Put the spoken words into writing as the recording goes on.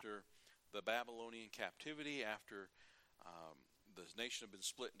the Babylonian captivity after the nation had been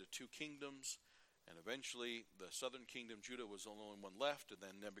split into two kingdoms, and eventually the southern kingdom, Judah, was the only one left, and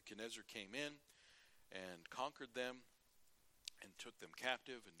then Nebuchadnezzar came in and conquered them and took them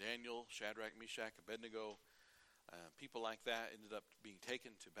captive, and Daniel, Shadrach, Meshach, Abednego, people like that ended up being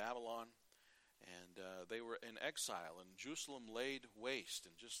taken to Babylon, and they were in exile, and Jerusalem laid waste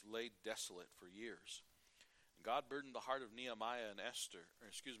and just laid desolate for years. And God burdened the heart of Nehemiah and Ezra.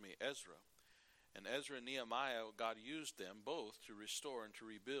 And Ezra and Nehemiah, God used them both to restore and to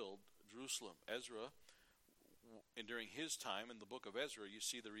rebuild Jerusalem. Ezra, and during his time in the book of Ezra, you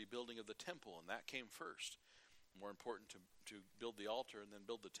see the rebuilding of the temple, and that came first. More important to build the altar and then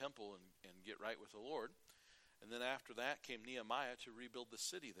build the temple and get right with the Lord. And then after that came Nehemiah to rebuild the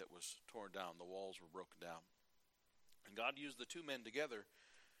city that was torn down. The walls were broken down. And God used the two men together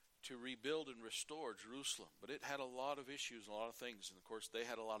to rebuild and restore Jerusalem. But it had a lot of issues and a lot of things. And of course, they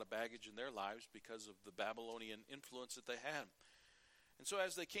had a lot of baggage in their lives because of the Babylonian influence that they had. And so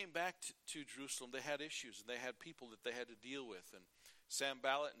as they came back to Jerusalem, they had issues, and they had people that they had to deal with. And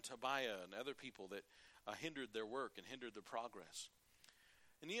Sanballat and Tobiah and other people that hindered their work and hindered their progress.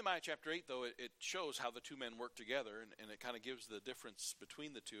 In Nehemiah chapter 8, though, it shows how the two men work together, and it kind of gives the difference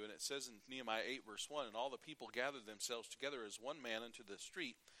between the two. And it says in Nehemiah 8, verse 1, "And all the people gathered themselves together as one man unto the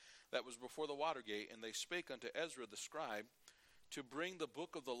street that was before the water gate, and they spake unto Ezra the scribe to bring the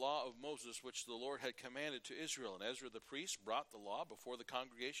book of the law of Moses, which the Lord had commanded to Israel. And Ezra the priest brought the law before the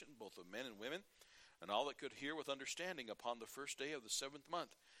congregation, both of men and women, and all that could hear with understanding upon the first day of the 7th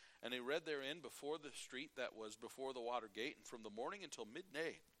month. And he read therein before the street that was before the water gate, and from the morning until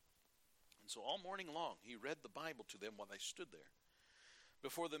midday. And so all morning long he read the Bible to them while they stood there,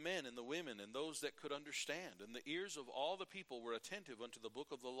 before the men and the women and those that could understand. And the ears of all the people were attentive unto the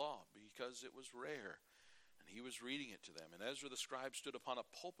book of the law, because it was rare. And he was reading it to them. And Ezra the scribe stood upon a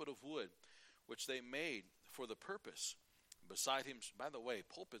pulpit of wood, which they made for the purpose. Beside him," by the way,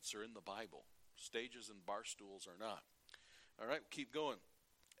 pulpits are in the Bible. Stages and bar stools are not. All right, keep going.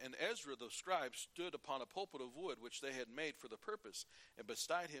 "And Ezra the scribe stood upon a pulpit of wood, which they had made for the purpose. And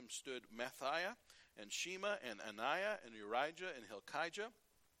beside him stood Matthiah, and Shema, and Ananiah, and Urijah, and Hilkiah,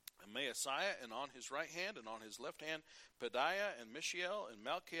 and Maaseiah, and on his right hand, and on his left hand, Pedaiah, and Mishael, and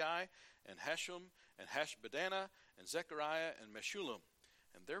Malchi, and Hashum, and Hashbaddanah, and Zechariah, and Meshullam.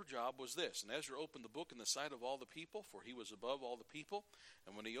 And their job was this. And Ezra opened the book in the sight of all the people, for he was above all the people.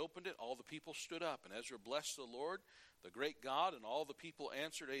 And when he opened it, all the people stood up. And Ezra blessed the Lord, the great God, and all the people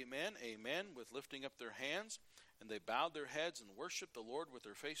answered, Amen, Amen, with lifting up their hands. And they bowed their heads and worshipped the Lord with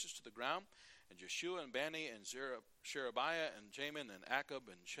their faces to the ground. And Jeshua and Bani and Sherebiah and Jamin and Akab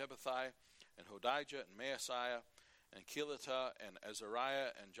and Shebethai and Hodijah and Maaseiah and Kelita and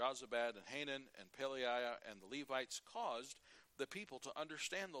Azariah and Jozabad and Hanan and Pelaiah and the Levites caused the people to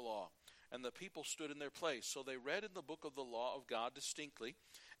understand the law. And the people stood in their place. So they read in the book of the law of God distinctly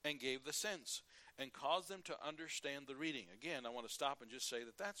and gave the sense and caused them to understand the reading. Again, I want to stop and just say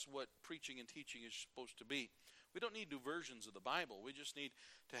that that's what preaching and teaching is supposed to be. We don't need new versions of the Bible. We just need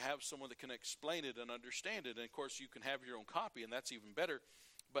to have someone that can explain it and understand it. And of course, you can have your own copy, and that's even better.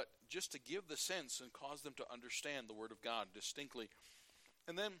 But just to give the sense and cause them to understand the Word of God distinctly.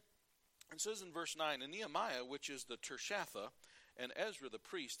 And then it says in verse 9, And Nehemiah, which is the Tirshatha, and Ezra the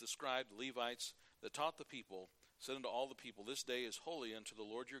priest, the scribe, the Levites, that taught the people, said unto all the people, This day is holy unto the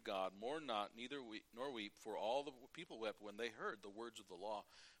Lord your God. Mourn not, neither weep, nor weep, for all the people wept when they heard the words of the law,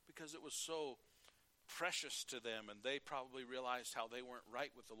 because it was so precious to them, and they probably realized how they weren't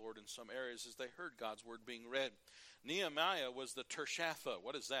right with the Lord in some areas as they heard God's word being read. Nehemiah was the Tirshatha.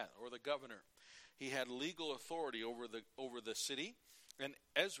 What is that? Or the governor. He had legal authority over the city, and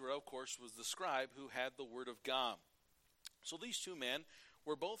Ezra, of course, was the scribe who had the word of God. So these two men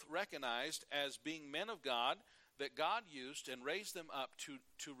were both recognized as being men of God that God used and raised them up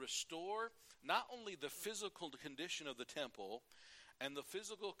to restore not only the physical condition of the temple and the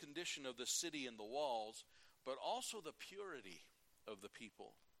physical condition of the city and the walls, but also the purity of the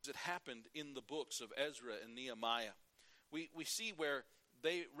people. It happened in the books of Ezra and Nehemiah. We see where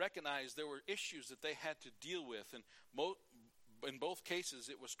they recognized there were issues that they had to deal with, and in both cases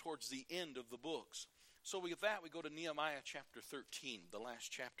it was towards the end of the books. So with that, we go to Nehemiah chapter 13, the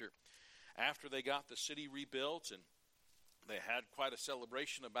last chapter. After they got the city rebuilt, and they had quite a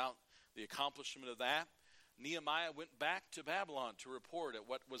celebration about the accomplishment of that, Nehemiah went back to Babylon to report at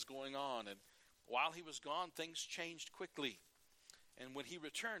what was going on. And while he was gone, things changed quickly. And when he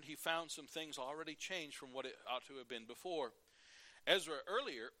returned, he found some things already changed from what it ought to have been before. Ezra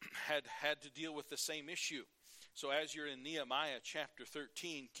earlier had to deal with the same issue. So as you're in Nehemiah chapter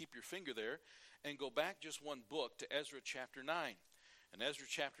 13, keep your finger there and go back just one book to Ezra chapter 9. In Ezra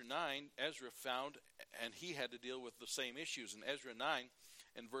chapter 9, Ezra found, and he had to deal with the same issues. In Ezra 9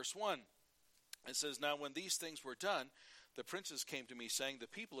 and verse 1, it says, "Now when these things were done, the princes came to me, saying, The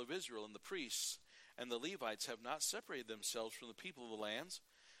people of Israel and the priests and the Levites have not separated themselves from the people of the lands,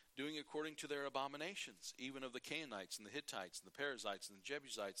 doing according to their abominations, even of the Canaanites and the Hittites and the Perizzites and the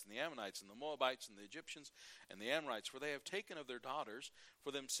Jebusites and the Ammonites and the Moabites and the Egyptians and the Amorites, for they have taken of their daughters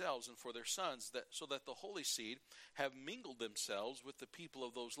for themselves and for their sons, so that the holy seed have mingled themselves with the people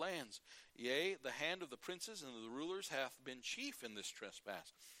of those lands. Yea, the hand of the princes and of the rulers hath been chief in this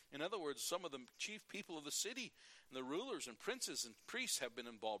trespass." In other words, some of the chief people of the city, and the rulers and princes and priests have been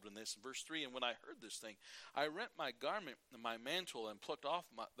involved in this. In verse 3, "And when I heard this thing, I rent my garment and my mantle and plucked off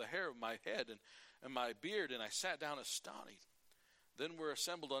the hair of my head and my beard, and I sat down astonished. Then were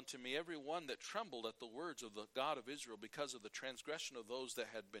assembled unto me every one that trembled at the words of the God of Israel, because of the transgression of those that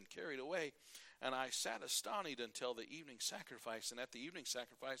had been carried away. And I sat astonished until the evening sacrifice. And at the evening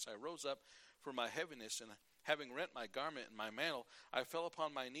sacrifice I rose up for my heaviness, and having rent my garment and my mantle, I fell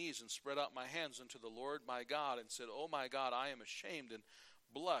upon my knees and spread out my hands unto the Lord my God, and said, O my God, I am ashamed and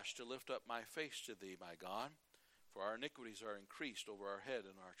blush to lift up my face to thee, my God. For our iniquities are increased over our head,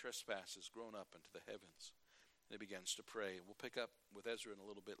 and our trespasses grown up into the heavens." And he begins to pray. We'll pick up with Ezra in a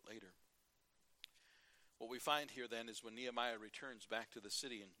little bit later. What we find here then is when Nehemiah returns back to the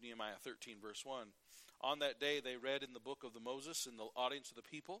city in Nehemiah 13 verse 1, "On that day they read in the book of the Moses in the audience of the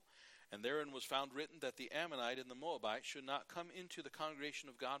people, and therein was found written that the Ammonite and the Moabite should not come into the congregation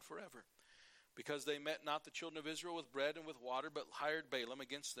of God forever, because they met not the children of Israel with bread and with water, but hired Balaam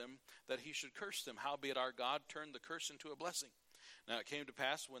against them, that he should curse them. Howbeit our God turned the curse into a blessing. Now it came to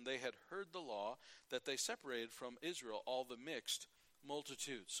pass, when they had heard the law, that they separated from Israel all the mixed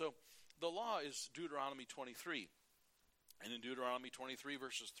multitude." So the law is Deuteronomy 23. And in Deuteronomy 23,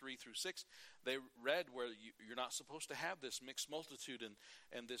 verses 3 through 6, they read where you're not supposed to have this mixed multitude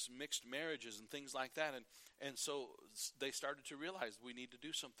and this mixed marriages and things like that. And so they started to realize we need to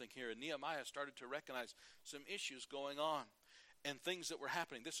do something here. And Nehemiah started to recognize some issues going on and things that were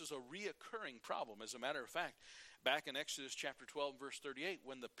happening. This is a reoccurring problem. As a matter of fact, back in Exodus chapter 12, verse 38,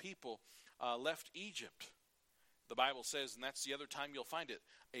 when the people left Egypt, the Bible says, and that's the other time you'll find it,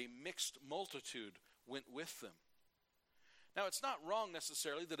 a mixed multitude went with them. Now, it's not wrong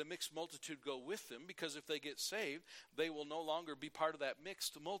necessarily that a mixed multitude go with them, because if they get saved, they will no longer be part of that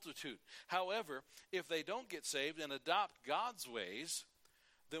mixed multitude. However, if they don't get saved and adopt God's ways,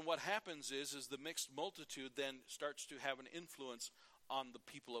 then what happens is the mixed multitude then starts to have an influence on the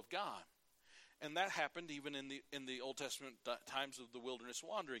people of God. And that happened even in the Old Testament times of the wilderness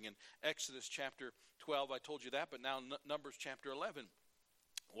wandering. In Exodus chapter 12, I told you that, but now Numbers chapter 11.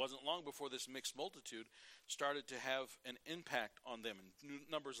 It wasn't long before this mixed multitude started to have an impact on them. In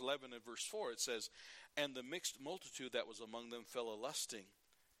Numbers 11 and verse 4, it says, "And the mixed multitude that was among them fell a-lusting."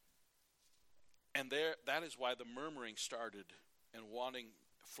 And that is why the murmuring started and wanting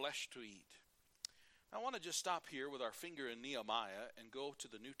flesh to eat. I want to just stop here with our finger in Nehemiah and go to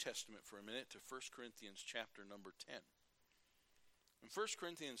the New Testament for a minute to 1 Corinthians chapter number 10. In 1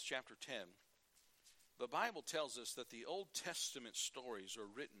 Corinthians chapter 10, the Bible tells us that the Old Testament stories are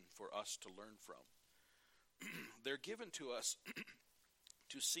written for us to learn from. They're given to us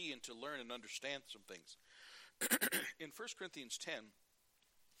to see and to learn and understand some things. In 1 Corinthians 10,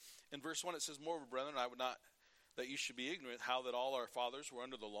 in verse 1, it says, "Moreover, brethren, I would not that you should be ignorant how that all our fathers were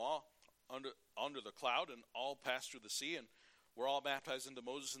under the law, under the cloud, and all passed through the sea, and were all baptized into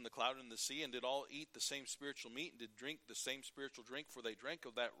Moses in the cloud and the sea, and did all eat the same spiritual meat, and did drink the same spiritual drink, for they drank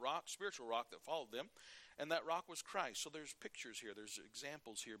of that rock, spiritual rock that followed them, and that rock was Christ." So there's pictures here, there's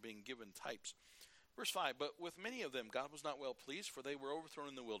examples here being given, types. Verse 5, "But with many of them God was not well pleased, for they were overthrown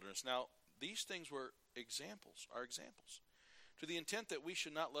in the wilderness." Now, these things were examples, "To the intent that we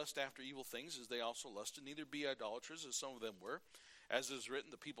should not lust after evil things, as they also lusted, neither be idolaters, as some of them were. As is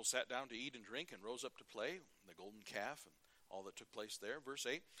written, the people sat down to eat and drink, and rose up to play, the golden calf, and all that took place there." Verse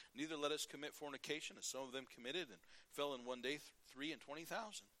 8, "Neither let us commit fornication, as some of them committed, and fell in one day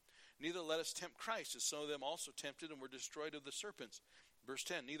 320,000. Neither let us tempt Christ, as some of them also tempted, and were destroyed of the serpents." Verse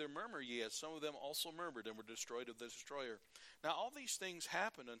 10, "Neither murmur ye, as some of them also murmured, and were destroyed of the destroyer. Now all these things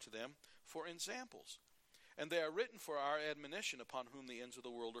happened unto them for examples, and they are written for our admonition, upon whom the ends of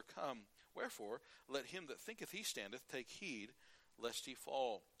the world are come. Wherefore, let him that thinketh he standeth take heed, lest he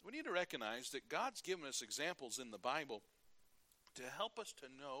fall." We need to recognize that God's given us examples in the Bible to help us to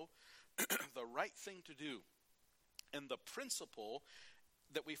know the right thing to do and the principle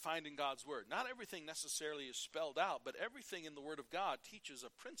that we find in God's Word. Not everything necessarily is spelled out, but everything in the Word of God teaches a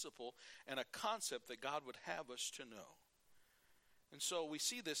principle and a concept that God would have us to know. And so we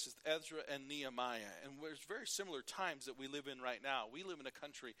see this as Ezra and Nehemiah. And there's very similar times that we live in right now. We live in a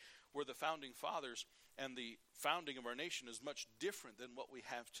country where the founding fathers and the founding of our nation is much different than what we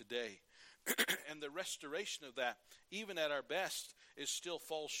have today. And the restoration of that, even at our best, is still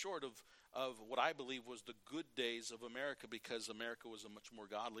falls short of what I believe was the good days of America, because America was a much more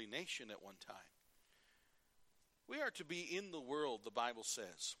godly nation at one time. We are to be in the world, the Bible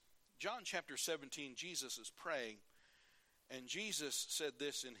says. John chapter 17, Jesus is praying. And Jesus said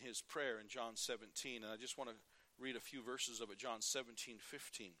this in his prayer in John 17. And I just want to read a few verses of it. John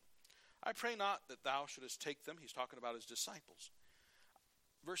 17:15. I pray not that thou shouldest take them. He's talking about his disciples.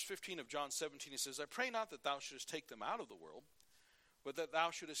 Verse 15 of John 17, he says, I pray not that thou shouldest take them out of the world, but that thou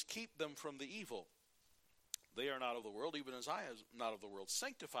shouldest keep them from the evil. They are not of the world, even as I am not of the world.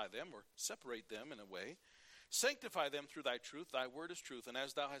 Sanctify them, or separate them in a way. Sanctify them through thy truth. Thy word is truth. And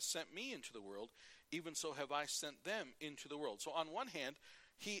as thou hast sent me into the world, even so have I sent them into the world. So on one hand,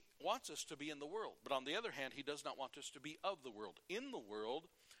 he wants us to be in the world. But on the other hand, he does not want us to be of the world. In the world,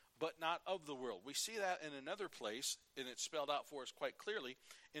 but not of the world. We see that in another place, and it's spelled out for us quite clearly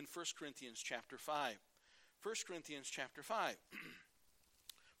in 1 Corinthians chapter 5. 1 Corinthians chapter 5.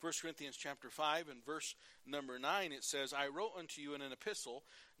 1 Corinthians chapter 5 and verse number 9, it says, I wrote unto you in an epistle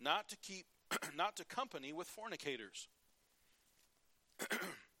not to company with fornicators.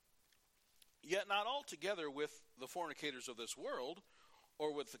 Yet not altogether with the fornicators of this world,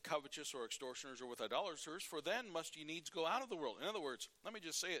 or with the covetous, or extortioners, or with idolaters, for then must ye needs go out of the world. In other words, let me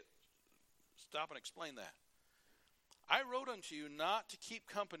just say it, stop and explain that. I wrote unto you not to keep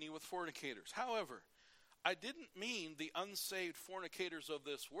company with fornicators. However, I didn't mean the unsaved fornicators of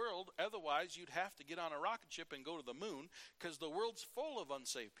this world. Otherwise, you'd have to get on a rocket ship and go to the moon, because the world's full of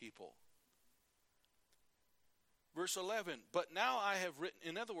unsaved people. Verse 11, but now I have written,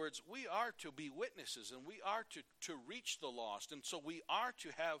 in other words, we are to be witnesses, and we are to reach the lost, and so we are to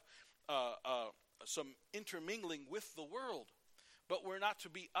have some intermingling with the world, but we're not to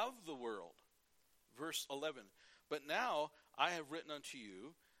be of the world. Verse 11, but now I have written unto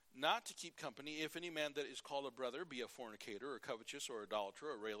you not to keep company, if any man that is called a brother be a fornicator, or covetous, or idolater,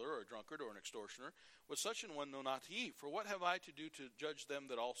 or railer, or a drunkard, or an extortioner, with such an one know not to eat. For what have I to do to judge them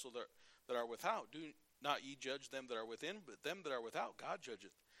that also that are without? Do not ye judge them that are within, but them that are without God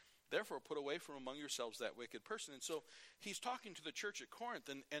judgeth. Therefore put away from among yourselves that wicked person. And so he's talking to the church at Corinth,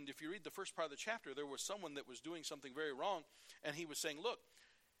 and if you read the first part of the chapter, there was someone that was doing something very wrong, and he was saying, look,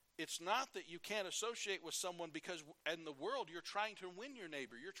 it's not that you can't associate with someone because in the world you're trying to win your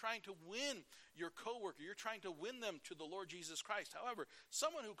neighbor. You're trying to win your coworker. You're trying to win them to the Lord Jesus Christ. However,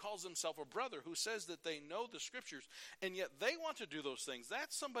 someone who calls himself a brother, who says that they know the scriptures, and yet they want to do those things,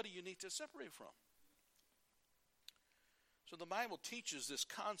 that's somebody you need to separate from. So the Bible teaches this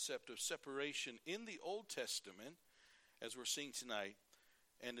concept of separation in the Old Testament, as we're seeing tonight,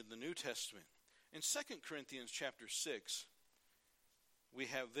 and in the New Testament. In 2 Corinthians chapter 6, we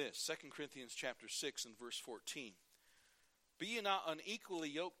have this. 2 Corinthians chapter 6 and verse 14. Be ye not unequally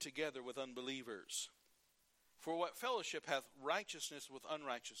yoked together with unbelievers. For what fellowship hath righteousness with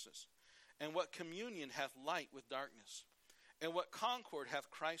unrighteousness? And what communion hath light with darkness? And what concord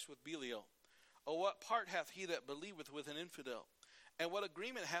hath Christ with Belial? Or what part hath he that believeth with an infidel? And what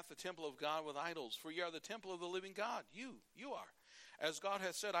agreement hath the temple of God with idols? For ye are the temple of the living God. You are. As God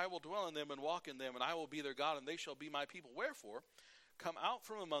hath said, I will dwell in them and walk in them, and I will be their God, and they shall be my people. Wherefore, come out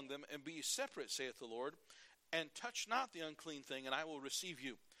from among them, and be separate, saith the Lord, and touch not the unclean thing, and I will receive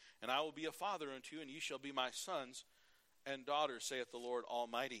you. And I will be a father unto you, and ye shall be my sons and daughters, saith the Lord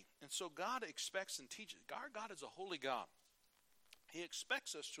Almighty. And so God expects and teaches. Our God is a holy God. He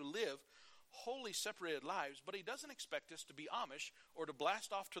expects us to live wholly separated lives, but he doesn't expect us to be Amish or to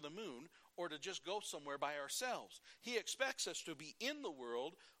blast off to the moon or to just go somewhere by ourselves. He expects us to be in the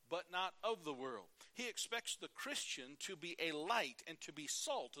world, but not of the world. He expects the Christian to be a light and to be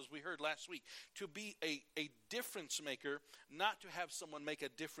salt, as we heard last week, to be a difference maker, not to have someone make a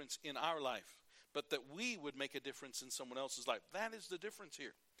difference in our life, but that we would make a difference in someone else's life. That is the difference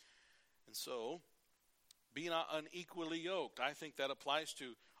here. And so, be not unequally yoked. I think that applies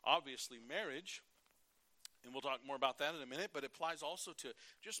to, obviously, marriage, and we'll talk more about that in a minute, but it applies also to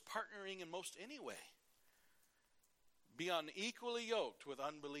just partnering in most any way. Be unequally yoked with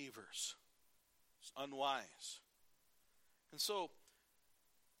unbelievers. It's unwise. And so,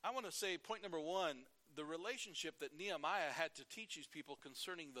 I want to say, point number one, the relationship that Nehemiah had to teach these people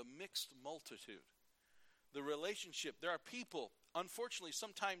concerning the mixed multitude. The relationship. There are people, unfortunately,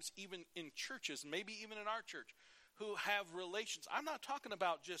 sometimes even in churches, maybe even in our church, who have relations. I'm not talking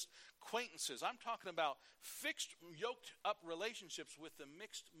about just acquaintances. I'm talking about fixed, yoked up relationships with the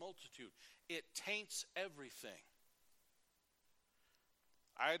mixed multitude. It taints everything.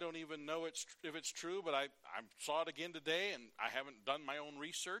 I don't even know if it's true, but I saw it again today, and I haven't done my own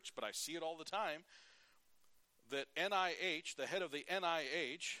research, but I see it all the time, that NIH, the head of the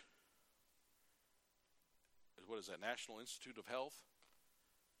NIH, what is that, National Institute of Health,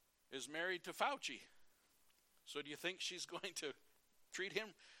 is married to Fauci. So do you think she's going to treat him?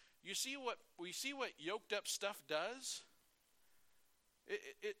 You see what yoked up stuff does?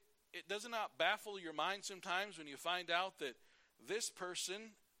 It does not baffle your mind sometimes when you find out that this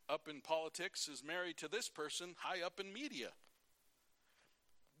person up in politics is married to this person high up in media.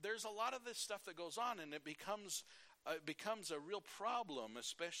 There's a lot of this stuff that goes on, and it becomes a real problem,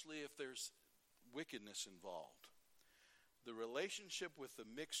 especially if there's wickedness involved. The relationship with the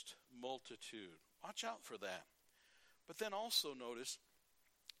mixed multitude. Watch out for that. But then also notice,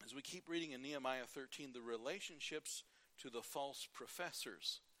 as we keep reading in Nehemiah 13, the relationships to the false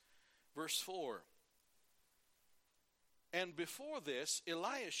professors. Verse 4. And before this,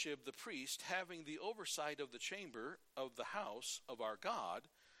 Eliashib the priest, having the oversight of the chamber of the house of our God,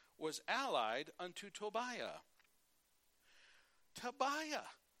 was allied unto Tobiah. Tobiah.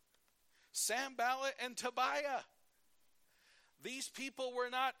 Sanballat and Tobiah. These people were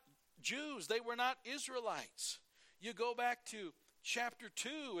not Jews. They were not Israelites. You go back to chapter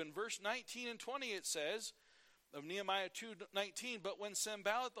 2 and verse 19 and 20, it says, of Nehemiah 2:19, but when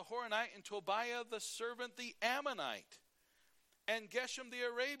Sanballat the Horonite and Tobiah the servant the Ammonite and Geshem the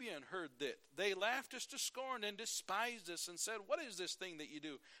Arabian heard that, they laughed us to scorn and despised us and said, what is this thing that you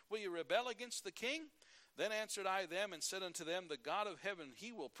do? Will you rebel against the king? Then answered I them and said unto them, the God of heaven,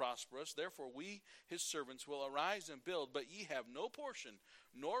 he will prosper us. Therefore we, his servants, will arise and build. But ye have no portion,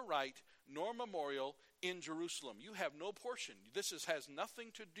 nor right, nor memorial in Jerusalem. You have no portion. This has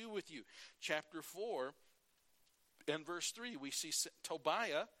nothing to do with you. Chapter 4 and verse 3, we see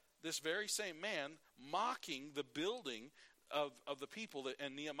Tobiah, this very same man, mocking the building of the people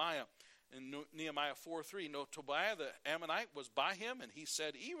and Nehemiah. In Nehemiah 4:3, no, Tobiah the Ammonite was by him, and he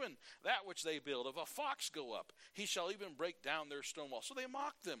said, even that which they build, if a fox go up, he shall even break down their stone wall. So they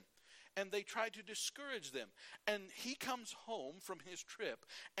mocked them, and they tried to discourage them. And he comes home from his trip,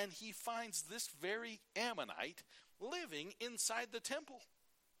 and he finds this very Ammonite living inside the temple,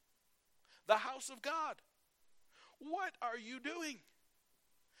 the house of God. What are you doing?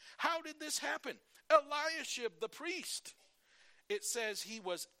 How did this happen? Eliashib the priest. It says he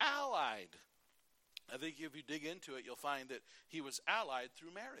was allied. I think if you dig into it, you'll find that he was allied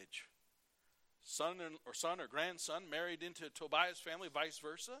through marriage. Son or grandson married into Tobiah's family, vice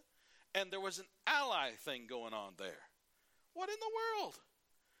versa. And there was an ally thing going on there. What in the world?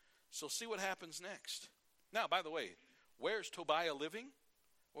 So see what happens next. Now, by the way, where's Tobiah living?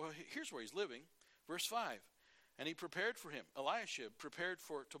 Well, here's where he's living. Verse 5. And he prepared for him, Eliashib prepared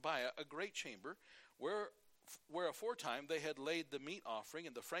for Tobiah a great chamber where aforetime they had laid the meat offering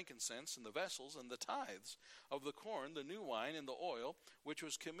and the frankincense and the vessels and the tithes of the corn, the new wine and the oil, which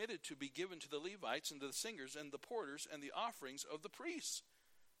was committed to be given to the Levites and to the singers and the porters and the offerings of the priests.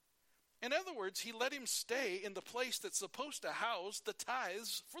 In other words, he let him stay in the place that's supposed to house the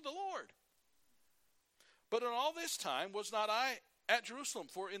tithes for the Lord. But in all this time was not I at Jerusalem,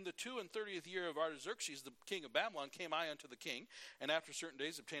 for in the 32nd year of Artaxerxes, the king of Babylon, came I unto the king, and after certain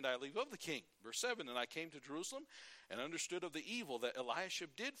days obtained I leave of the king. Verse 7, and I came to Jerusalem, and understood of the evil that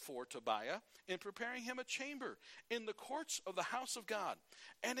Eliashib did for Tobiah in preparing him a chamber in the courts of the house of God.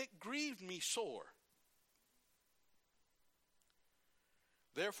 And it grieved me sore.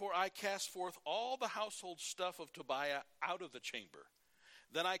 Therefore I cast forth all the household stuff of Tobiah out of the chamber.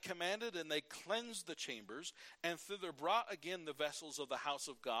 Then I commanded, and they cleansed the chambers, and thither brought again the vessels of the house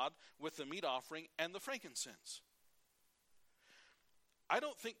of God with the meat offering and the frankincense. I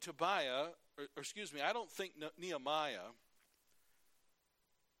don't think I don't think Nehemiah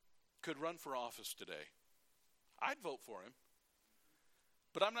could run for office today. I'd vote for him,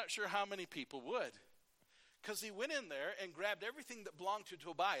 but I'm not sure how many people would. Because he went in there and grabbed everything that belonged to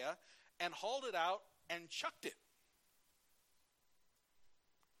Tobiah and hauled it out and chucked it.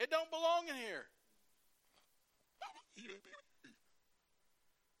 It don't belong in here.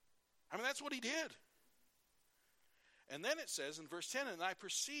 I mean, that's what he did. And then it says in verse 10, and I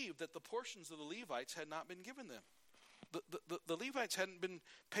perceived that the portions of the Levites had not been given them. The Levites hadn't been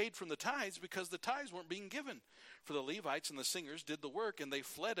paid from the tithes because the tithes weren't being given. For the Levites and the singers did the work, and they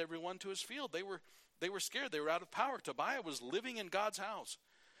fled everyone to his field. They were scared. They were out of power. Tobiah was living in God's house.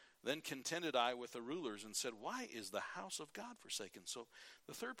 Then contended I with the rulers and said, why is the house of God forsaken? So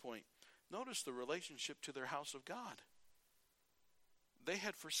the third point, notice the relationship to their house of God. They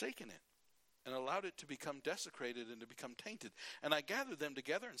had forsaken it and allowed it to become desecrated and to become tainted. And I gathered them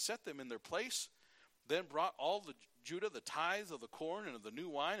together and set them in their place, then brought all Judah the tithe of the corn and of the new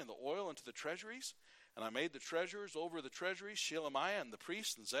wine and the oil into the treasuries. And I made the treasurers over the treasuries, Shelemiah and the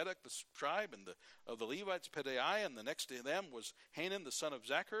priest, and Zadok the scribe, and of the Levites, Pedaiah, and the next to them was Hanan the son of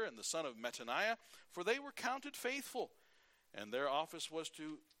Zachar, and the son of Mattaniah, for they were counted faithful, and their office was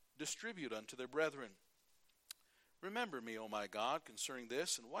to distribute unto their brethren. Remember me, O my God, concerning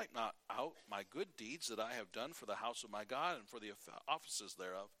this, and wipe not out my good deeds that I have done for the house of my God and for the offices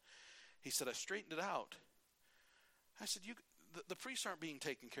thereof. He said, I straightened it out. I said, the priests aren't being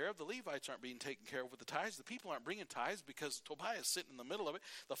taken care of. The Levites aren't being taken care of with the tithes. The people aren't bringing tithes because Tobiah is sitting in the middle of it.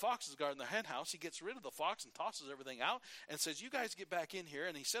 The fox is guarding the hen house. He gets rid of the fox and tosses everything out and says, you guys get back in here.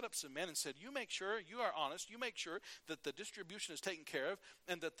 And he set up some men and said, you make sure, you are honest, you make sure that the distribution is taken care of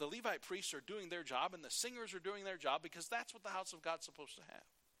and that the Levite priests are doing their job and the singers are doing their job, because that's what the house of God's supposed to have.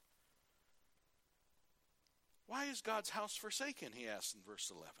 Why is God's house forsaken, he asks in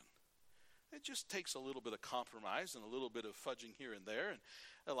verse 11. It just takes a little bit of compromise and a little bit of fudging here and there. And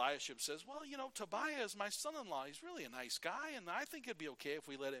Eliashib says, well, Tobiah is my son-in-law. He's really a nice guy, and I think it'd be okay if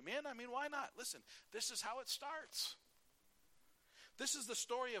we let him in. I mean, why not? Listen, this is how it starts. This is the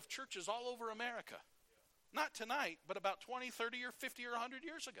story of churches all over America. Not tonight, but about 20, 30, or 50, or 100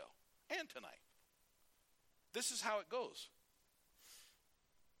 years ago. And tonight. This is how it goes.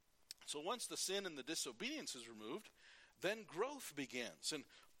 So once the sin and the disobedience is removed, then growth begins. And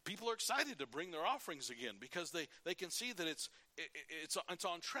people are excited to bring their offerings again because they can see that it's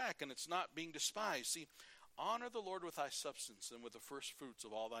on track and it's not being despised. See, honor the Lord with thy substance and with the first fruits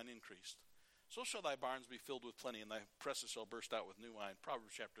of all thine increase. So shall thy barns be filled with plenty, and thy presses shall burst out with new wine.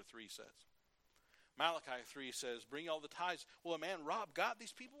 Proverbs chapter 3 says. Malachi 3 says, bring all the tithes. Will a man rob God?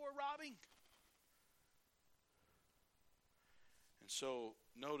 These people were robbing. And so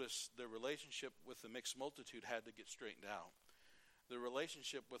notice the relationship with the mixed multitude had to get straightened out. The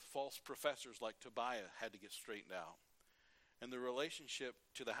relationship with false professors like Tobiah had to get straightened out. And the relationship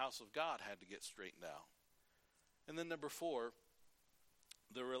to the house of God had to get straightened out. And then number 4,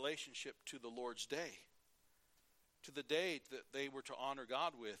 the relationship to the Lord's day. To the day that they were to honor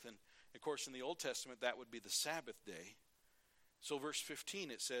God with. And of course in the Old Testament that would be the Sabbath day. So verse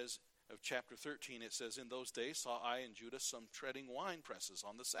 15 it says, of chapter 13 it says, in those days saw I in Judah some treading wine presses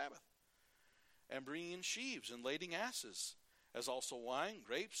on the Sabbath, and bringing in sheaves and lading asses, as also wine,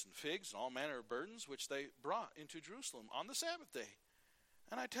 grapes, and figs, and all manner of burdens, which they brought into Jerusalem on the Sabbath day.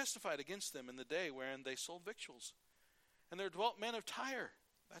 And I testified against them in the day wherein they sold victuals. And there dwelt men of Tyre,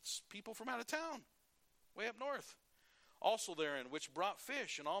 that's people from out of town, way up north, also therein, which brought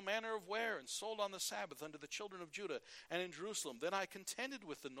fish and all manner of ware, and sold on the Sabbath unto the children of Judah and in Jerusalem. Then I contended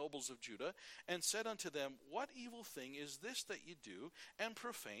with the nobles of Judah, and said unto them, what evil thing is this that ye do, and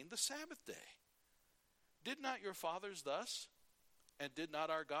profane the Sabbath day? Did not your fathers thus? And did not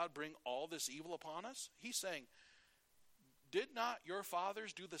our God bring all this evil upon us? He's saying, did not your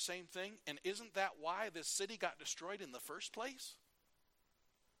fathers do the same thing? And isn't that why this city got destroyed in the first place?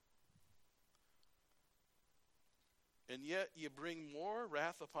 And yet you bring more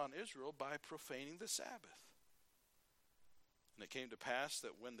wrath upon Israel by profaning the Sabbath. And it came to pass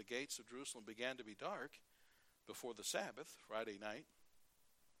that when the gates of Jerusalem began to be dark before the Sabbath, Friday night,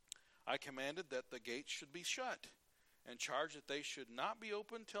 I commanded that the gates should be shut, and charged that they should not be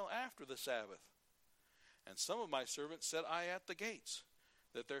opened till after the Sabbath. And some of my servants set I at the gates,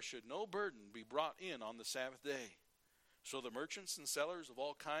 that there should no burden be brought in on the Sabbath day. So the merchants and sellers of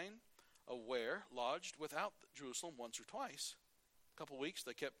all kind of ware lodged without Jerusalem once or twice. A couple weeks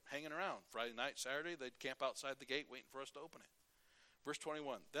they kept hanging around. Friday night, Saturday, they'd camp outside the gate waiting for us to open it. Verse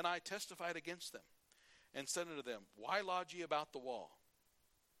 21, then I testified against them, and said unto them, why lodge ye about the wall?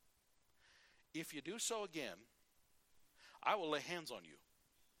 If you do so again, I will lay hands on you.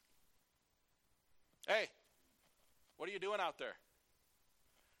 Hey, what are you doing out there?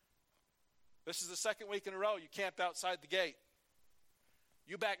 This is the second week in a row you camped outside the gate.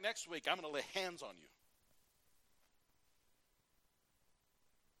 You back next week, I'm going to lay hands on you.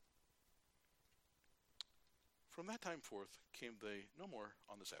 From that time forth came they no more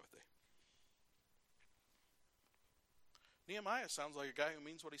on the Sabbath day. Nehemiah sounds like a guy who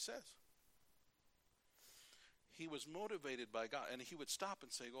means what he says. He was motivated by God, and he would stop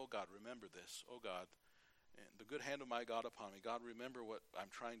and say, oh God, remember this. Oh God, and the good hand of my God upon me. God, remember what I'm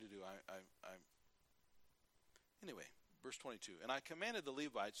trying to do. Anyway, verse 22. And I commanded the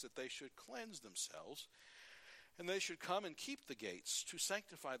Levites that they should cleanse themselves, and they should come and keep the gates to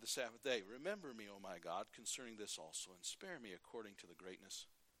sanctify the Sabbath day. Remember me, O my God, concerning this also, and spare me according to the greatness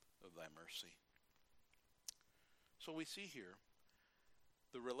of thy mercy. So we see here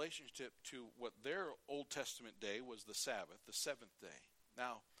the relationship to what their Old Testament day was the Sabbath, the seventh day.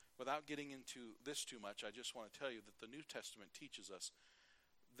 Now, without getting into this too much, I just want to tell you that the New Testament teaches us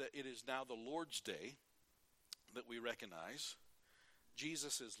that it is now the Lord's Day that we recognize.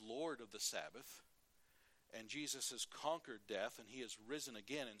 Jesus is Lord of the Sabbath, and Jesus has conquered death, and he has risen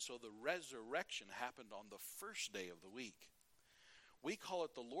again. And so the resurrection happened on the first day of the week. We call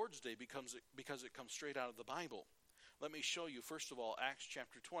it the Lord's Day because it comes straight out of the Bible. Let me show you, first of all, Acts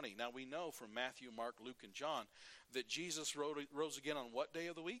chapter 20. Now we know from Matthew, Mark, Luke, and John that Jesus rose again on what day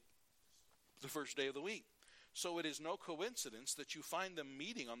of the week? The first day of the week. So it is no coincidence that you find them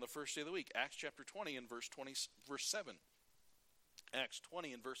meeting on the first day of the week. Acts chapter 20 and verse 7. Acts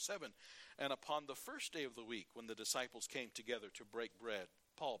 20 and verse 7. And upon the first day of the week, when the disciples came together to break bread,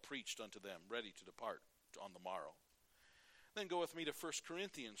 Paul preached unto them, ready to depart on the morrow. Then go with me to 1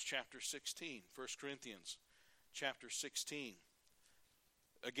 Corinthians chapter 16. 1 Corinthians chapter 16.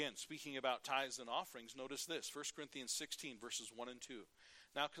 Again, speaking about tithes and offerings, notice this. 1 Corinthians 16, verses 1 and 2.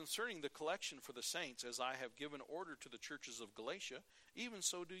 Now concerning the collection for the saints, as I have given order to the churches of Galatia, even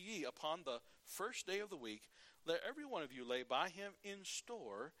so do ye. Upon the first day of the week, let every one of you lay by him in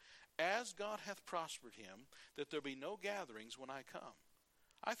store, as God hath prospered him, that there be no gatherings when I come.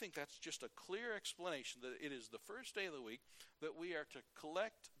 I think that's just a clear explanation that it is the first day of the week that we are to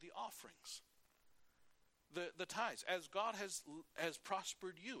collect the offerings. The tithes, as God has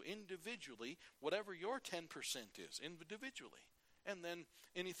prospered you individually, whatever your 10% is, individually. And then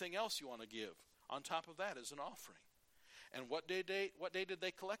anything else you want to give on top of that is an offering. And what day did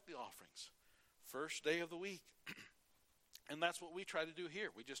they collect the offerings? First day of the week. And that's what we try to do here.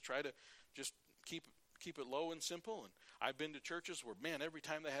 We just try to just keep it low and simple. And I've been to churches where, man, every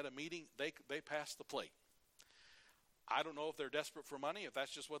time they had a meeting, they passed the plate. I don't know if they're desperate for money, if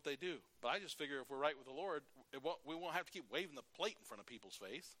that's just what they do. But I just figure if we're right with the Lord, we won't have to keep waving the plate in front of people's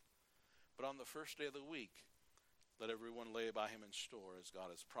face. But on the first day of the week, let everyone lay by him in store as God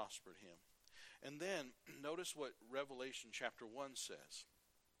has prospered him. And then notice what Revelation chapter 1 says.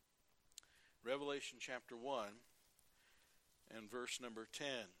 Revelation chapter 1 and verse number 10.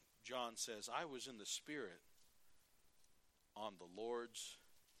 John says, I was in the Spirit on the Lord's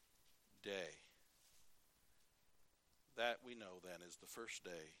day. That we know then is the first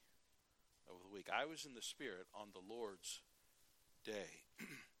day of the week. I was in the Spirit on the Lord's day.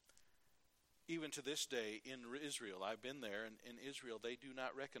 Even to this day in Israel, I've been there, and in Israel they do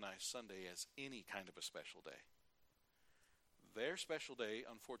not recognize Sunday as any kind of a special day. Their special day,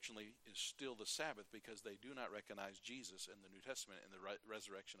 unfortunately, is still the Sabbath because they do not recognize Jesus in the New Testament and the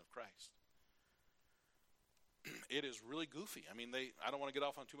resurrection of Christ. It is really goofy. I mean, I don't want to get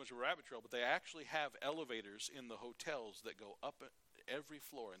off on too much of a rabbit trail, but they actually have elevators in the hotels that go up at every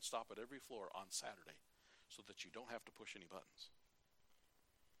floor and stop at every floor on Saturday so that you don't have to push any buttons.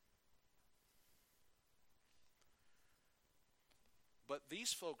 But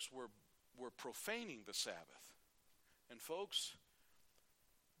these folks were profaning the Sabbath. And folks,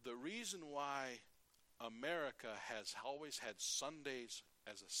 the reason why America has always had Sundays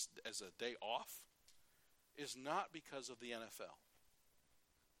as a day off is not because of the NFL.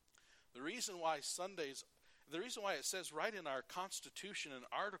 The reason why it says right in our Constitution and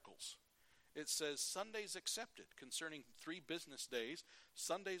articles, it says Sundays accepted. Concerning 3 business days,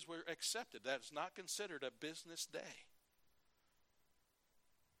 Sundays were accepted. That is not considered a business day.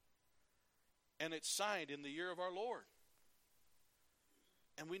 And it's signed in the year of our Lord.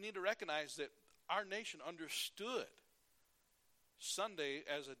 And we need to recognize that our nation understood Sunday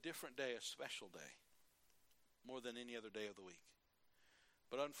as a different day, a special day, more than any other day of the week.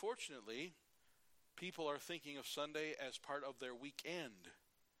 But unfortunately, people are thinking of Sunday as part of their weekend.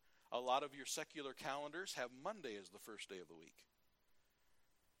 A lot of your secular calendars have Monday as the first day of the week.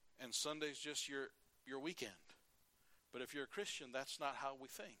 And Sunday's just your weekend. But if you're a Christian, that's not how we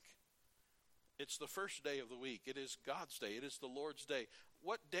think. It's the first day of the week. It is God's day. It is the Lord's day.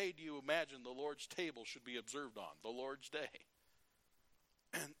 What day do you imagine the Lord's table should be observed on? The Lord's day.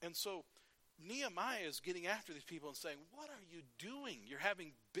 And so Nehemiah is getting after these people and saying, what are you doing? You're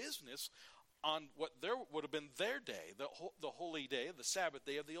having business on what there would have been their day, the holy day, the Sabbath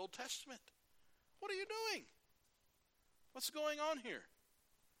day of the Old Testament. What are you doing? What's going on here?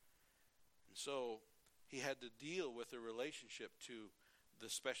 And so he had to deal with the relationship to the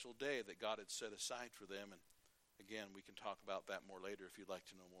special day that God had set aside for them. And again, we can talk about that more later if you'd like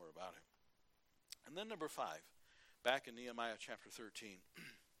to know more about it. And then number 5, back in Nehemiah chapter 13.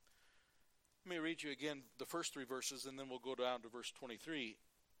 Let me read you again the first 3 verses, and then we'll go down to verse 23.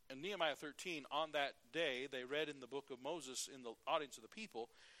 In Nehemiah 13, on that day, they read in the book of Moses in the audience of the people,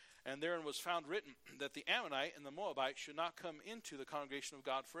 and therein was found written that the Ammonite and the Moabite should not come into the congregation of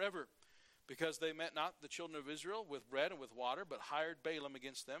God forever, because they met not the children of Israel with bread and with water, but hired Balaam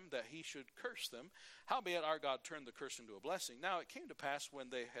against them, that he should curse them. Howbeit our God turned the curse into a blessing. Now it came to pass, when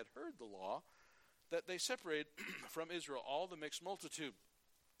they had heard the law, that they separated from Israel all the mixed multitude.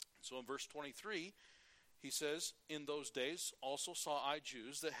 So in verse 23, he says, in those days also saw I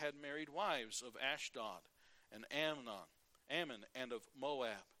Jews that had married wives of Ashdod and Ammon, and of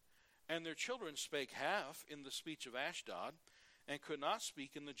Moab. And their children spake half in the speech of Ashdod, and could not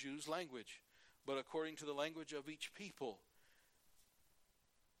speak in the Jews' language, but according to the language of each people.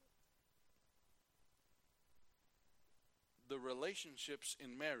 The relationships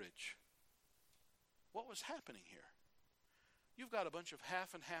in marriage. What was happening here? You've got a bunch of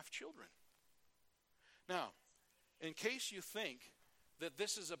half and half children. Now, in case you think that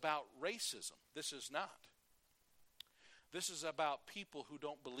this is about racism, this is not. This is about people who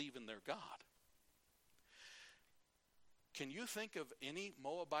don't believe in their God. Can you think of any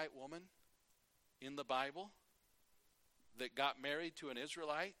Moabite woman in the Bible that got married to an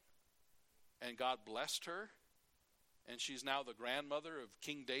Israelite and God blessed her and she's now the grandmother of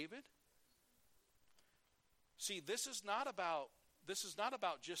King David? See, this is not about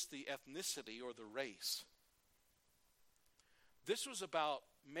just the ethnicity or the race. This was about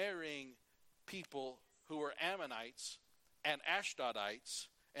marrying people who were Ammonites and Ashdodites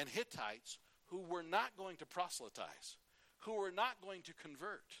and Hittites who were not going to proselytize, who were not going to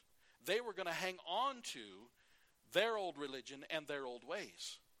convert. They were going to hang on to their old religion and their old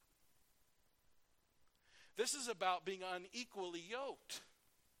ways. This is about being unequally yoked.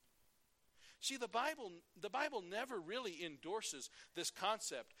 See, the Bible never really endorses this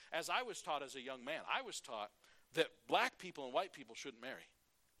concept. As I was taught as a young man, I was taught that black people and white people shouldn't marry.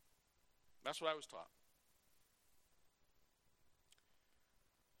 That's what I was taught.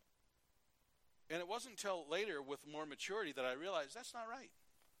 And it wasn't until later, with more maturity, that I realized that's not right.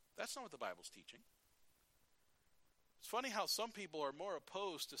 That's not what the Bible's teaching. It's funny how some people are more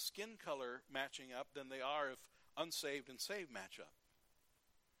opposed to skin color matching up than they are if unsaved and saved match up.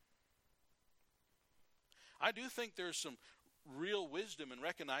 I do think there's some real wisdom in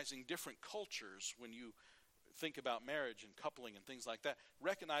recognizing different cultures when you think about marriage and coupling and things like that.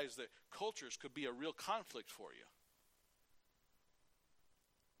 Recognize that cultures could be a real conflict for you.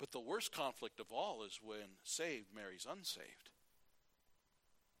 But the worst conflict of all is when saved marries unsaved.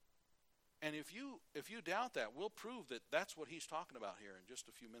 And if you doubt that, we'll prove that that's what he's talking about here in just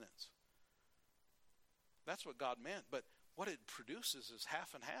a few minutes. That's what God meant. But what it produces is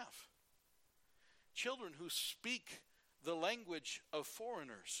half and half. Children who speak the language of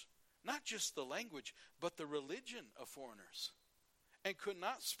foreigners. Not just the language, but the religion of foreigners. And could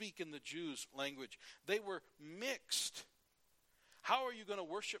not speak in the Jews' language. They were mixed. How are you going to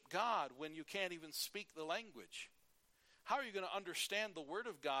worship God when you can't even speak the language? How are you going to understand the Word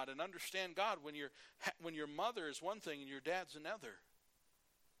of God and understand God when your mother is one thing and your dad's another?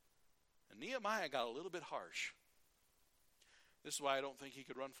 And Nehemiah got a little bit harsh. This is why I don't think he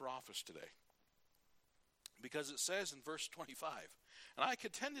could run for office today. Because it says in verse 25, and I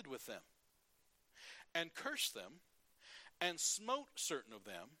contended with them, and cursed them, and smote certain of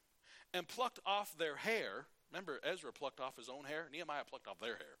them, and plucked off their hair. Remember, Ezra plucked off his own hair. Nehemiah plucked off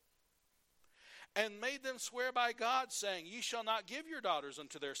their hair. And made them swear by God, saying, Ye shall not give your daughters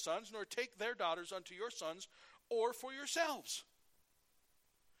unto their sons, nor take their daughters unto your sons, or for yourselves.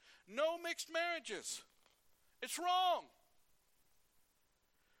 No mixed marriages. It's wrong.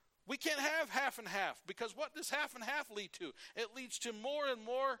 We can't have half and half, because what does half and half lead to? It leads to more and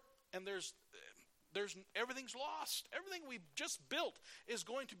more, and there's everything's lost. Everything we've just built is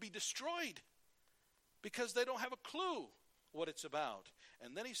going to be destroyed because they don't have a clue what it's about.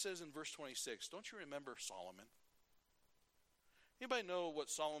 And then he says in verse 26, don't you remember Solomon? Anybody know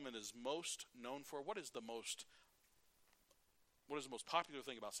what Solomon is most known for? What is the most popular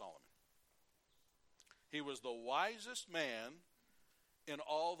thing about Solomon? He was the wisest man in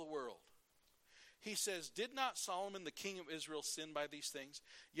all the world. He says, did not Solomon the king of Israel sin by these things?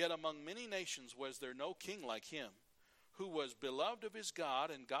 Yet among many nations was there no king like him, who was beloved of his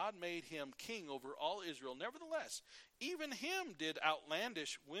God, and God made him king over all Israel. Nevertheless, even him did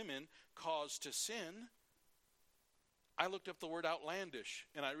outlandish women cause to sin. I looked up the word outlandish,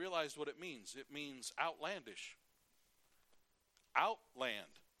 and I realized what it means. It means outlandish.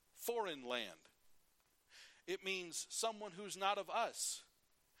 Outland, foreign land. It means someone who's not of us.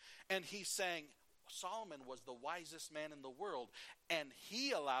 And he's saying Solomon was the wisest man in the world, and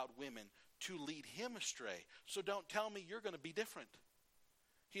he allowed women to lead him astray. So don't tell me you're going to be different.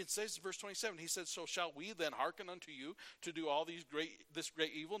 He says, verse 27, he said, so shall we then hearken unto you to do all this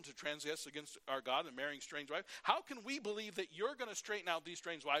great evil and to transgress against our God and marrying strange wives? How can we believe that you're going to straighten out these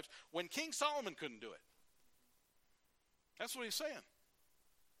strange wives when King Solomon couldn't do it? That's what he's saying.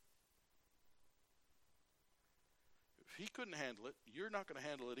 If he couldn't handle it, you're not going to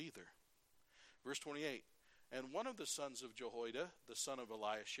handle it either. Verse 28, and one of the sons of Jehoiada, the son of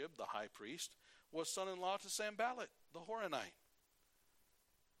Eliashib, the high priest, was son-in-law to Sanballat, the Horonite.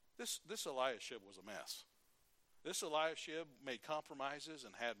 This Eliashib was a mess. This Eliashib made compromises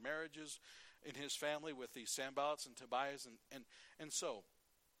and had marriages in his family with these Sanballats and Tobias. And so,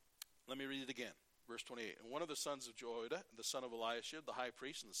 let me read it again. Verse 28. And one of the sons of Jehoiada, the son of Eliashib, the high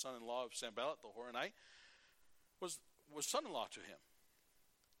priest, and the son-in-law of Sanballat, the Horonite, was son-in-law to him.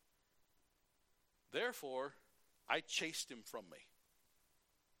 Therefore, I chased him from me.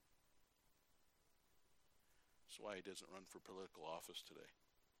 That's why he doesn't run for political office today.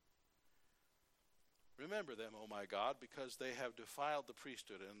 Remember them, O my God, because they have defiled the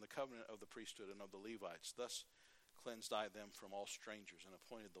priesthood and the covenant of the priesthood and of the Levites. Thus cleansed I them from all strangers and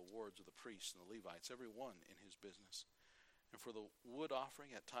appointed the wards of the priests and the Levites, every one in his business. And for the wood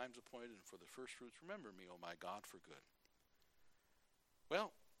offering at times appointed and for the first fruits, remember me, O my God, for good.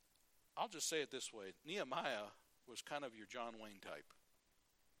 Well, I'll just say it this way. Nehemiah was kind of your John Wayne type.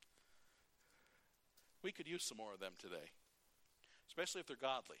 We could use some more of them today, especially if they're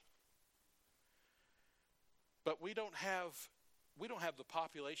godly. But we don't have the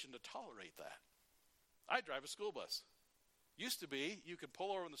population to tolerate that. I drive a school bus. Used to be, you could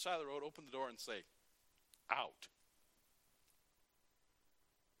pull over on the side of the road, open the door, and say, out.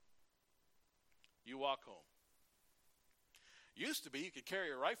 You walk home. Used to be, you could carry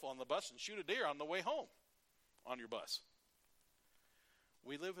a rifle on the bus and shoot a deer on the way home on your bus.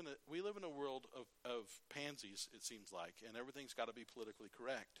 We live in a world of pansies, it seems like, and everything's got to be politically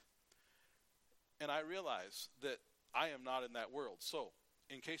correct. And I realize that I am not in that world. So,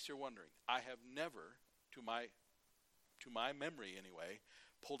 in case you're wondering, I have never, to my memory anyway,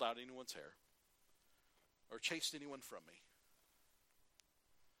 pulled out anyone's hair or chased anyone from me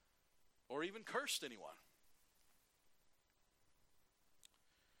or even cursed anyone.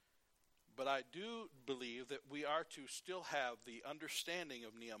 But I do believe that we are to still have the understanding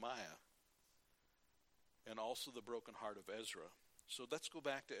of Nehemiah and also the broken heart of Ezra. So let's go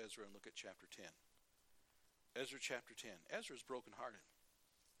back to Ezra and look at chapter 10. Ezra chapter 10. Ezra's brokenhearted.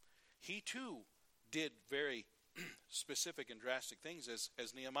 He too did very specific and drastic things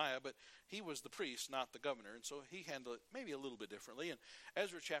as Nehemiah, but he was the priest, not the governor, and so he handled it maybe a little bit differently. In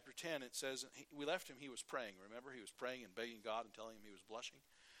Ezra chapter 10, it says, we left him, he was praying. Remember, he was praying and begging God and telling him he was blushing.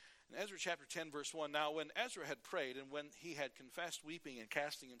 In Ezra chapter 10, verse 1, now when Ezra had prayed, and when he had confessed weeping and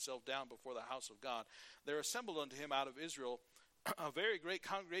casting himself down before the house of God, there assembled unto him out of Israel a very great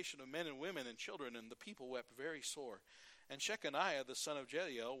congregation of men and women and children, and the people wept very sore. And Shechaniah, the son of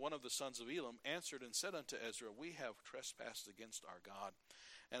Jediel, one of the sons of Elam, answered and said unto Ezra, we have trespassed against our God,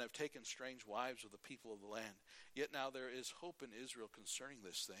 and have taken strange wives of the people of the land. Yet now there is hope in Israel concerning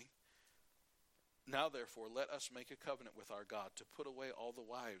this thing. Now therefore let us make a covenant with our God, to put away all the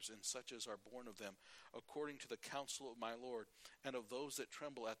wives, and such as are born of them, according to the counsel of my Lord, and of those that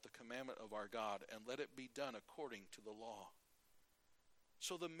tremble at the commandment of our God, and let it be done according to the law.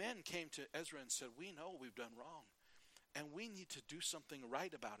 So the men came to Ezra and said, we know we've done wrong, and we need to do something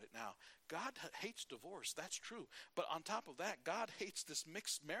right about it now. God hates divorce, that's true. But on top of that, God hates this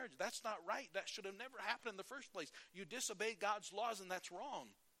mixed marriage. That's not right. That should have never happened in the first place. You disobeyed God's laws, and that's wrong.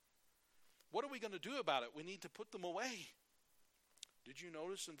 What are we going to do about it? We need to put them away. Did you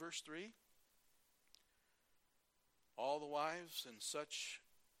notice in verse 3? All the wives and such,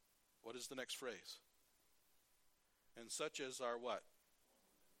 what is the next phrase? And such as are what?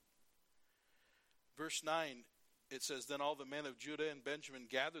 Verse 9, it says, then all the men of Judah and Benjamin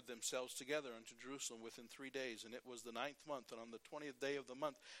gathered themselves together unto Jerusalem within 3 days, and it was the 9th month, and on the 20th day of the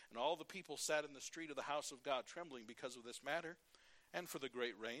month, and all the people sat in the street of the house of God, trembling because of this matter, and for the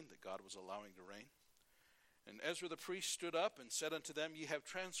great rain that God was allowing to rain. And Ezra the priest stood up and said unto them, ye have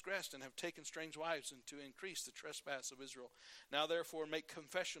transgressed and have taken strange wives, and to increase the trespass of Israel. Now therefore make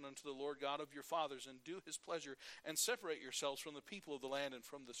confession unto the Lord God of your fathers, and do his pleasure, and separate yourselves from the people of the land and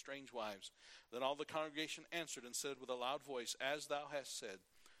from the strange wives. Then all the congregation answered and said with a loud voice, as thou hast said,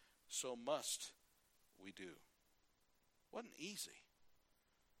 so must we do. Wasn't easy,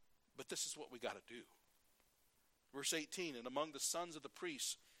 but this is what we got to do. Verse 18, and among the sons of the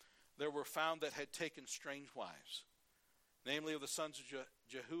priests there were found that had taken strange wives, namely of the sons of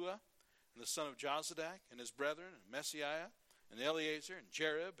Jehuah, and the son of Jozadak, and his brethren, and Messiah, and Eleazar, and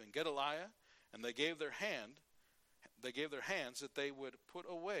Jerib, and Gedaliah, and they gave their hand they gave their hands that they would put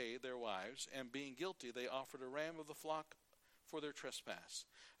away their wives, and being guilty, they offered a ram of the flock for their trespass.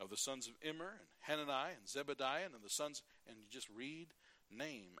 Of the sons of Immer, and Hanani, and Zebediah, and the sons, and you just read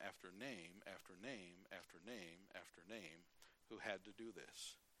name after name after name after name after name who had to do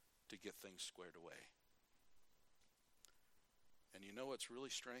this to get things squared away. And you know what's really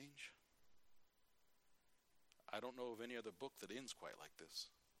strange? I don't know of any other book that ends quite like this.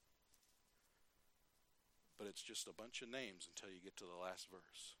 But it's just a bunch of names until you get to the last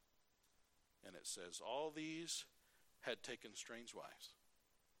verse. And it says, all these had taken strange wives.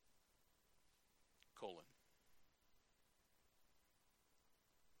 Colon.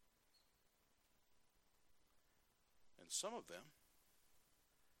 And some of them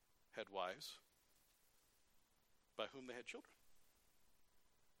had wives by whom they had children.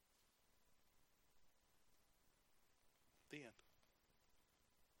 The end.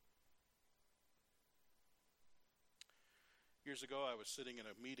 Years ago, I was sitting in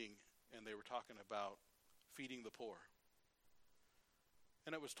a meeting, and they were talking about feeding the poor.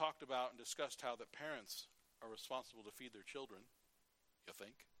 And it was talked about and discussed how that parents are responsible to feed their children, you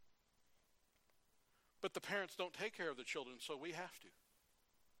think. But the parents don't take care of the children, so we have to.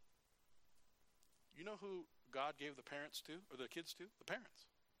 You know who God gave the parents to, or the kids to? The parents.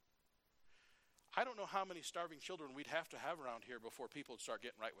 I don't know how many starving children we'd have to have around here before people would start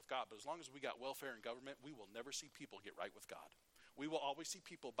getting right with God. But as long as we got welfare and government, we will never see people get right with God. We will always see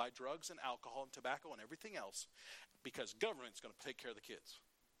people buy drugs and alcohol and tobacco and everything else because government's going to take care of the kids.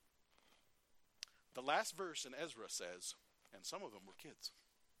 The last verse in Ezra says, and some of them were kids.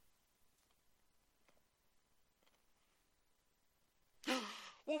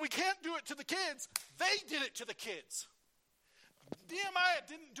 Well, we can't do it to the kids. They did it to the kids. Nehemiah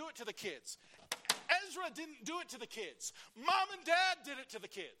didn't do it to the kids. Ezra didn't do it to the kids. Mom and dad did it to the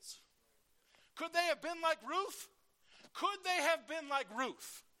kids. Could they have been like Ruth? Could they have been like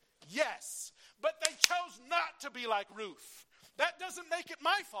Ruth? Yes. But they chose not to be like Ruth. That doesn't make it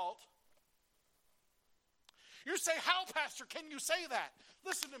my fault. You say, how, Pastor, can you say that?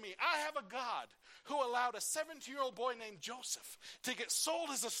 Listen to me. I have a God who allowed a 17-year-old boy named Joseph to get sold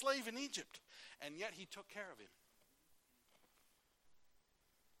as a slave in Egypt, and yet he took care of him.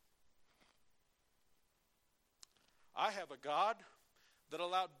 I have a God that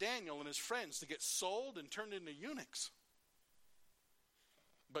allowed Daniel and his friends to get sold and turned into eunuchs.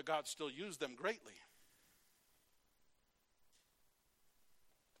 But God still used them greatly.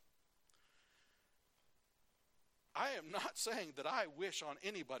 I am not saying that I wish on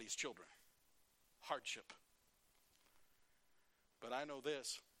anybody's children hardship. But I know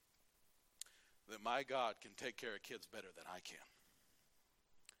this, that my God can take care of kids better than I can.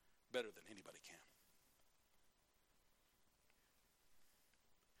 Better than anybody can.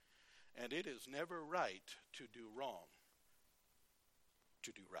 And it is never right to do wrong,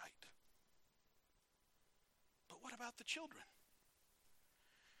 to do right. But what about the children?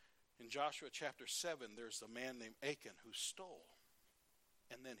 In Joshua chapter 7, there's a man named Achan who stole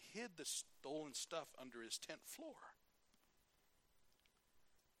and then hid the stolen stuff under his tent floor.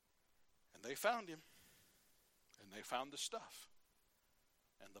 And they found him, and they found the stuff.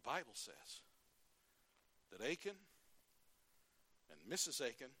 And the Bible says that Achan and Mrs.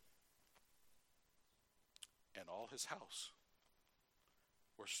 Achan and all his house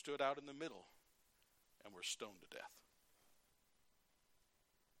were stood out in the middle and were stoned to death.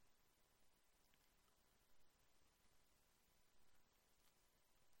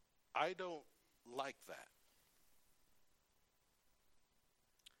 I don't like that.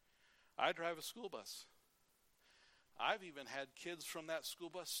 I drive a school bus. I've even had kids from that school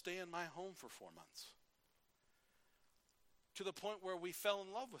bus stay in my home for 4 months. To the point where we fell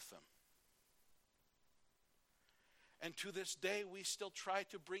in love with them. And to this day, we still try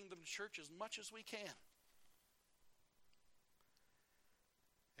to bring them to church as much as we can.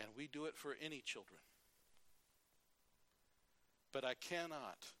 And we do it for any children. But I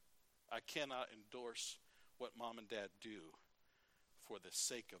cannot endorse what mom and dad do for the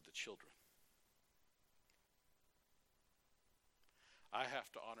sake of the children. I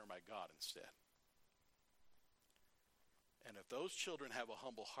have to honor my God instead. And if those children have a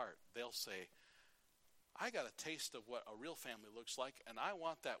humble heart, they'll say, I got a taste of what a real family looks like, and I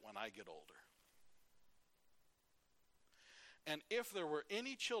want that when I get older. And if there were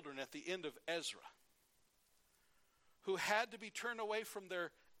any children at the end of Ezra who had to be turned away from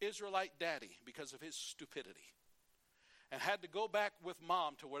their Israelite daddy because of his stupidity and had to go back with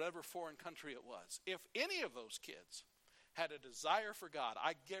mom to whatever foreign country it was, if any of those kids had a desire for God,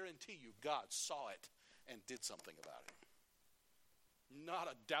 I guarantee you God saw it and did something about it. Not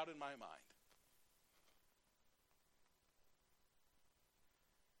a doubt in my mind.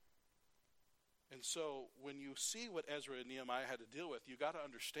 And so when you see what Ezra and Nehemiah had to deal with, you got to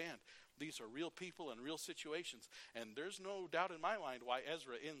understand these are real people and real situations. And there's no doubt in my mind why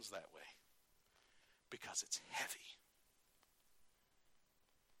Ezra ends that way. Because it's heavy.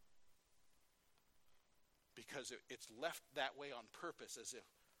 Because it's left that way on purpose, as if,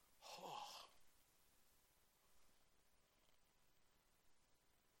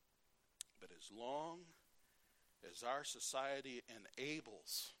 But as long as our society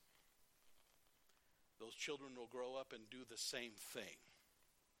enables, those children will grow up and do the same thing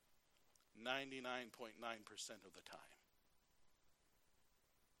 99.9% of the time.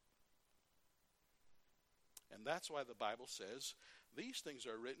 And that's why the Bible says these things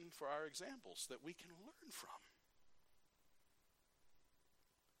are written for our examples that we can learn from.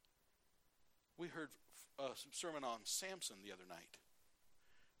 We heard a sermon on Samson the other night.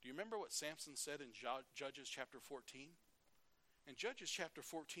 Do you remember what Samson said in Judges chapter 14? In Judges chapter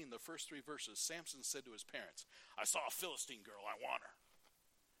 14, the first 3 verses, Samson said to his parents, I saw a Philistine girl, I want her.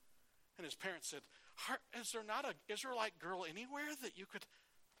 And his parents said, is there not an Israelite girl anywhere that you could?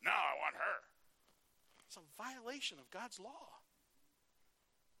 No, I want her. It's a violation of God's law.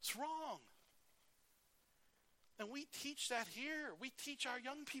 It's wrong. And we teach that here. We teach our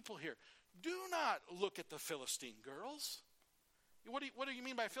young people here. Do not look at the Philistine girls. What do you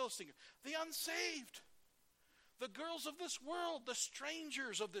mean by Philistine? The unsaved. The girls of this world, the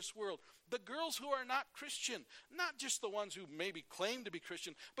strangers of this world, the girls who are not Christian, not just the ones who maybe claim to be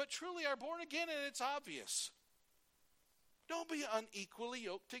Christian, but truly are born again, and it's obvious. Don't be unequally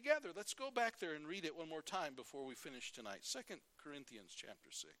yoked together. Let's go back there and read it one more time before we finish tonight. 2 Corinthians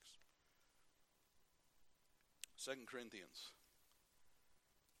chapter 6. 2 Corinthians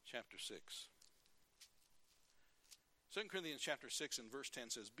chapter 6. 2 Corinthians chapter 6 and verse 10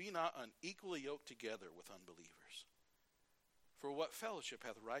 says, Be not unequally yoked together with unbelievers. For what fellowship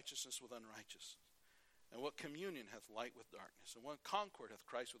hath righteousness with unrighteousness? And what communion hath light with darkness? And what concord hath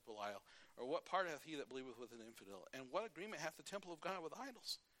Christ with Belial? Or what part hath he that believeth with an infidel? And what agreement hath the temple of God with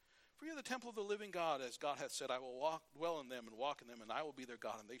idols? For you are the temple of the living God, as God hath said, I will dwell in them and walk in them, and I will be their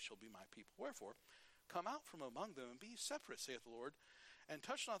God, and they shall be my people. Wherefore, come out from among them, and be separate, saith the Lord, and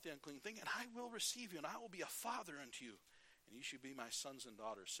touch not the unclean thing, and I will receive you, and I will be a father unto you, and ye shall be my sons and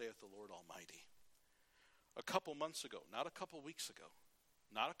daughters, saith the Lord Almighty. A couple months ago, not a couple weeks ago,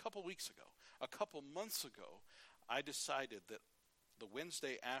 a couple months ago, I decided that the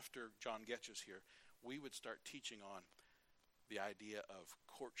Wednesday after John Getch is here, we would start teaching on the idea of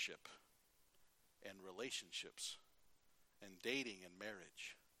courtship and relationships and dating and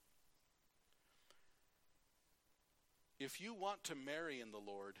marriage. If you want to marry in the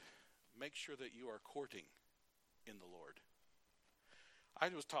Lord, make sure that you are courting in the Lord. I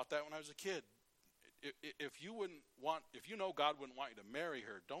was taught that when I was a kid. If you know God wouldn't want you to marry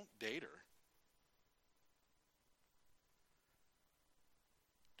her, don't date her.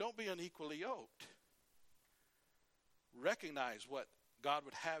 Don't be unequally yoked. Recognize what God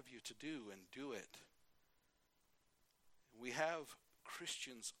would have you to do and do it. We have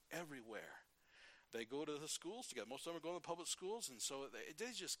Christians everywhere. They go to the schools together. Most of them are going to public schools, and so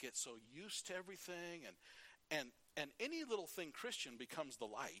they just get so used to everything. And any little thing Christian becomes the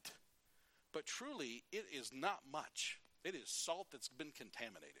light. But truly, it is not much. It is salt that's been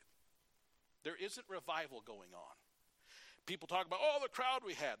contaminated. There isn't revival going on. People talk about, the crowd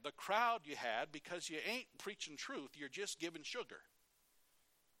we had. The crowd you had because you ain't preaching truth. You're just giving sugar.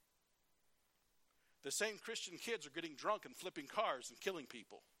 The same Christian kids are getting drunk and flipping cars and killing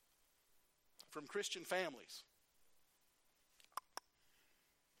people from Christian families.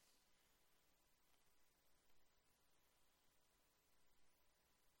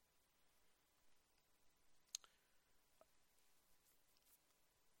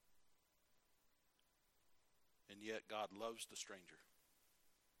 And yet God loves the stranger.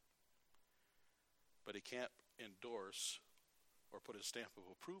 But he can't endorse or put a stamp of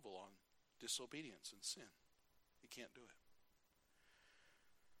approval on disobedience and sin. He can't do it.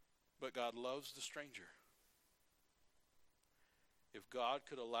 But God loves the stranger. If God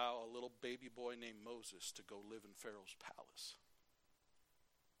could allow a little baby boy named Moses to go live in Pharaoh's palace,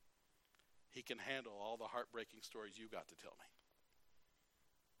 he can handle all the heartbreaking stories you got to tell me.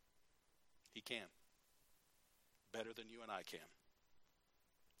 He can. Better than you and I can.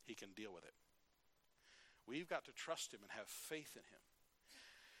 He can deal with it. We've got to trust him and have faith in him.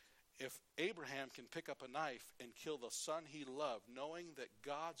 If Abraham can pick up a knife and kill the son he loved, knowing that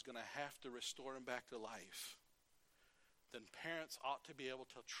God's going to have to restore him back to life, then parents ought to be able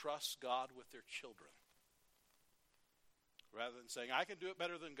to trust God with their children. Rather than saying, I can do it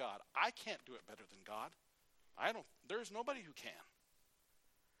better than God. I can't do it better than God. There's nobody who can.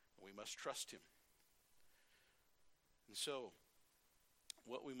 We must trust him And so,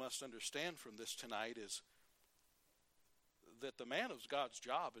 what we must understand from this tonight is that the man of God's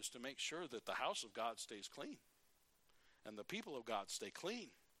job is to make sure that the house of God stays clean and the people of God stay clean.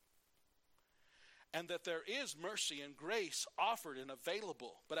 And that there is mercy and grace offered and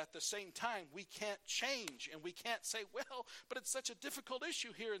available. But at the same time, we can't change. And we can't say, well, but it's such a difficult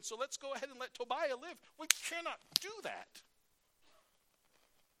issue here, and so let's go ahead and let Tobiah live. We cannot do that.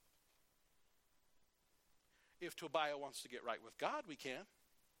 If Tobiah wants to get right with God, we can.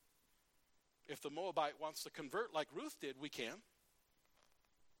 If the Moabite wants to convert like Ruth did, we can.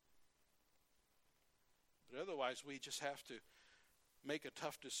 But otherwise, we just have to make a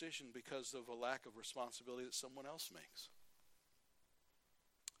tough decision because of a lack of responsibility that someone else makes.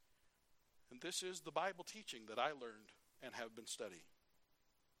 And this is the Bible teaching that I learned and have been studying.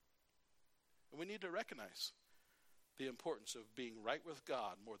 And we need to recognize the importance of being right with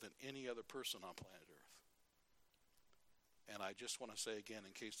God more than any other person on planet Earth. And I just want to say again,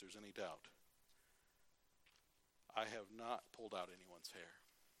 in case there's any doubt, I have not pulled out anyone's hair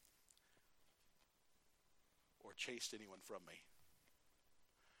or chased anyone from me,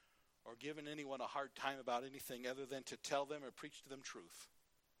 or given anyone a hard time about anything other than to tell them or preach to them truth.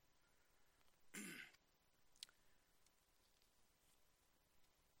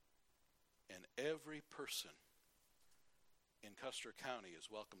 And every person in Custer County is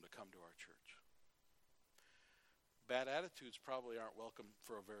welcome to come to our church. Bad attitudes probably aren't welcome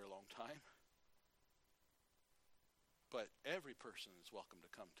for a very long time. But every person is welcome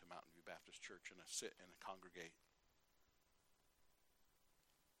to come to Mountain View Baptist Church and sit and congregate.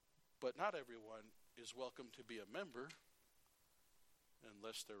 But not everyone is welcome to be a member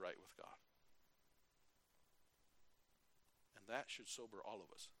unless they're right with God. And that should sober all of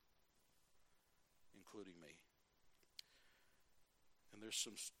us, including me. And there's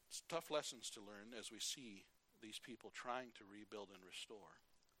some tough lessons to learn as we see these people trying to rebuild and restore.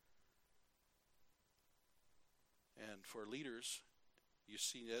 And for leaders, you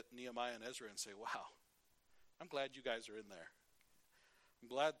see Nehemiah and Ezra and say, wow, I'm glad you guys are in there.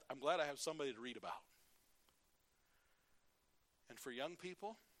 I'm glad I have somebody to read about. And for young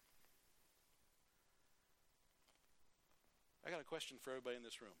people, I got a question for everybody in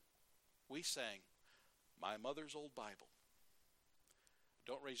this room. We sang My Mother's Old Bible.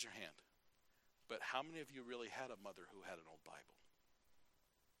 Don't raise your hand. But how many of you really had a mother who had an old Bible?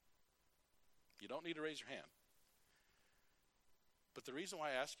 You don't need to raise your hand. But the reason why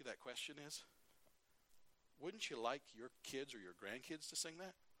I ask you that question is, wouldn't you like your kids or your grandkids to sing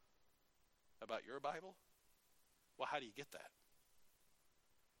that about your Bible? Well, how do you get that?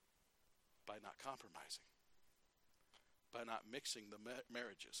 By not compromising. By not mixing the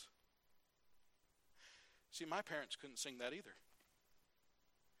marriages. See, my parents couldn't sing that either.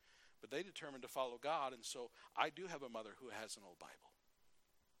 But they determined to follow God, and so I do have a mother who has an old Bible.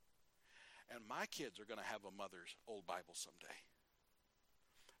 And my kids are going to have a mother's old Bible someday.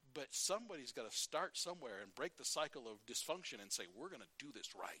 But somebody's got to start somewhere and break the cycle of dysfunction and say, we're going to do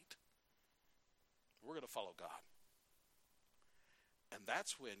this right. We're going to follow God. And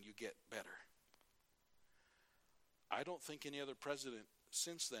that's when you get better. I don't think any other president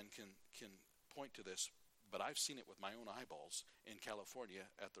since then can point to this, but I've seen it with my own eyeballs in California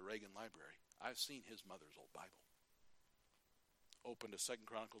at the Reagan Library. I've seen his mother's old Bible. Open to 2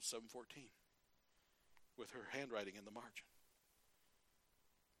 Chronicles 7:14 with her handwriting in the margin.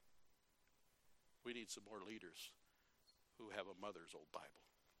 We need some more leaders who have a mother's old Bible.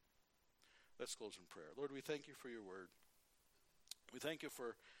 Let's close in prayer. Lord, we thank you for your word. We thank you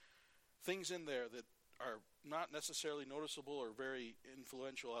for things in there that are not necessarily noticeable or very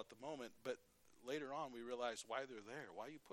influential at the moment, but later on we realize why they're there, why you put